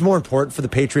 The game's more important for the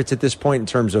Patriots at this point in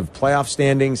terms of playoff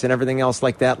standings and everything else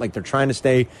like that. Like, they're trying to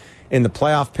stay in the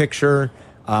playoff picture.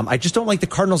 I just don't like the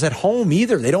Cardinals at home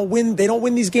either. They don't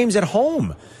win these games at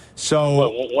home. So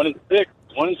 1-6,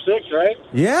 1-6, right?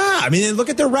 Yeah, I mean, look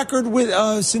at their record with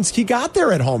since he got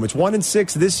there at home. It's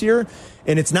 1-6 this year,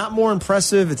 and it's not more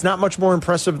impressive. It's not much more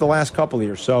impressive the last couple of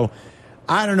years. So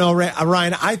I don't know,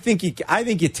 Ryan. I think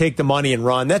you take the money and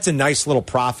run. That's a nice little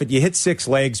profit. You hit 6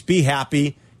 legs, be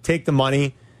happy, take the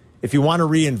money, if you want to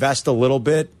reinvest a little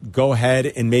bit, go ahead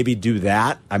and maybe do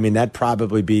that. I mean, that'd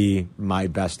probably be my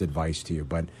best advice to you.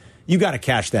 But you got to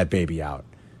cash that baby out.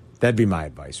 That'd be my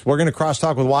advice. We're going to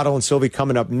crosstalk with Waddle and Sylvie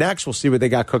coming up next. We'll see what they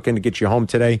got cooking to get you home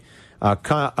today.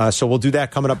 So we'll do that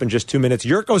coming up in just 2 minutes.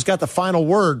 Yurko's got the final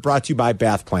word, brought to you by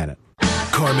Bath Planet.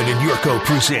 Carmen and Yurko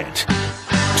present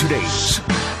today's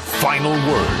final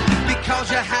word.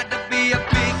 Because you had to be a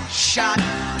big shot,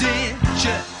 did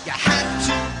you? You had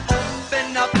to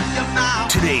open up your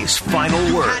mouth. Today's final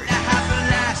word. You had to have the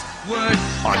last word.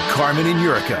 On Carmen and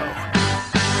Yurko.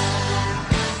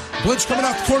 Blitz coming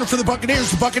off the corner for the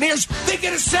Buccaneers. The Buccaneers, they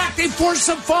get a sack. They force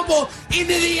a fumble into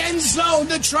the end zone.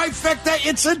 The trifecta,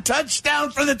 it's a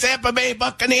touchdown for the Tampa Bay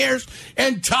Buccaneers.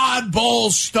 And Todd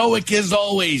Bowles, stoic as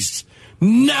always.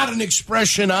 Not an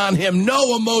expression on him.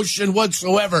 No emotion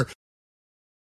whatsoever.